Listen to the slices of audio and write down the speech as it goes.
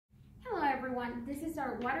everyone, this is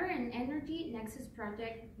our Water and Energy Nexus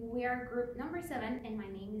project. We are group number 7 and my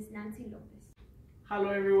name is Nancy Lopez. Hello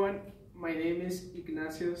everyone, my name is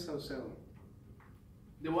Ignacio Saucedo.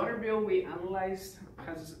 The water bill we analyzed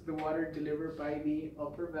has the water delivered by the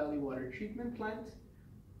Upper Valley Water Treatment Plant.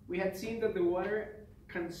 We had seen that the water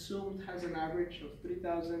consumed has an average of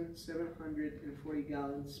 3,740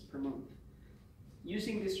 gallons per month.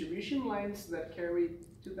 Using distribution lines that carry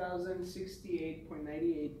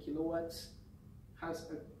 2,068.98 kilowatts, has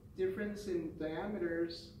a difference in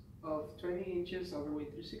diameters of 20 inches all the way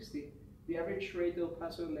through 60. The average rate El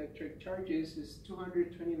Paso Electric charges is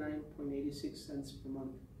 229.86 cents per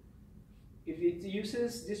month. If it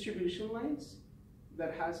uses distribution lines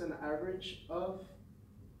that has an average of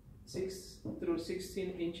 6 through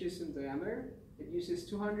 16 inches in diameter, it uses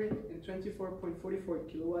 224.44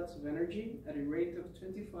 kilowatts of energy at a rate of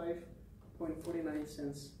 25.49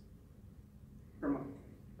 cents per month.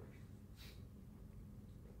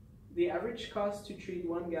 The average cost to treat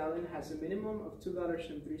 1 gallon has a minimum of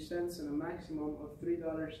 $2.03 and a maximum of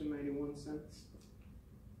 $3.91.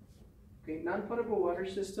 Okay, non-potable water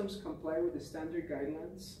systems comply with the standard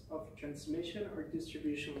guidelines of transmission or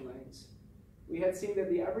distribution lines. We had seen that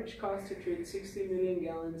the average cost to treat 60 million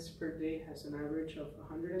gallons per day has an average of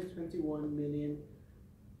 121 million,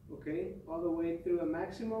 okay, all the way through a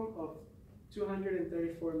maximum of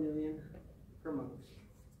 234 million per month.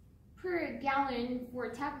 Per gallon for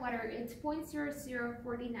tap water, it's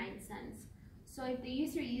 0.0049 cents. So if the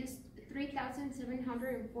user used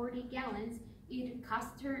 3,740 gallons, it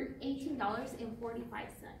cost her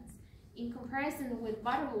 $18.45. In comparison with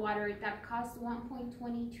bottled water that costs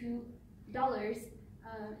 $1.22,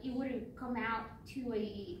 it would come out to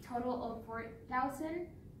a total of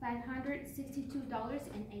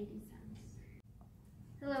 $4,562.80.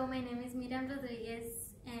 Hello, my name is Miriam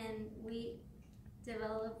Rodriguez, and we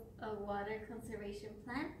developed a water conservation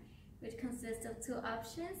plan which consists of 2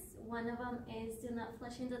 options. One of them is do not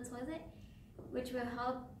flush in the toilet, which will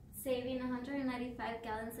help saving 195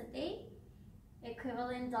 gallons a day,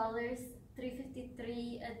 equivalent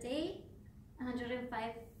 $353 a day,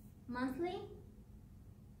 105 monthly,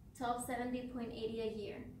 $1270.80 a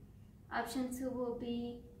year. Option 2 will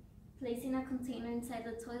be placing a container inside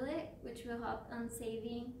the toilet, which will help on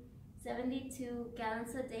saving 72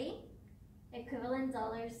 gallons a day. Equivalent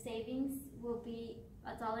dollar savings will be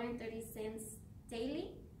 $1.30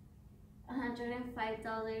 daily,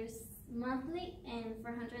 $105 monthly, and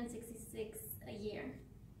 $466 a year.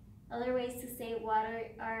 Other ways to save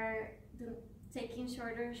water are taking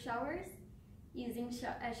shorter showers, using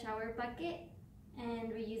a shower bucket,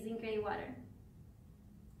 and reusing gray water.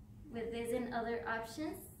 With this and other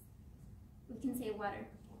options, we can save water.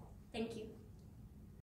 Thank you.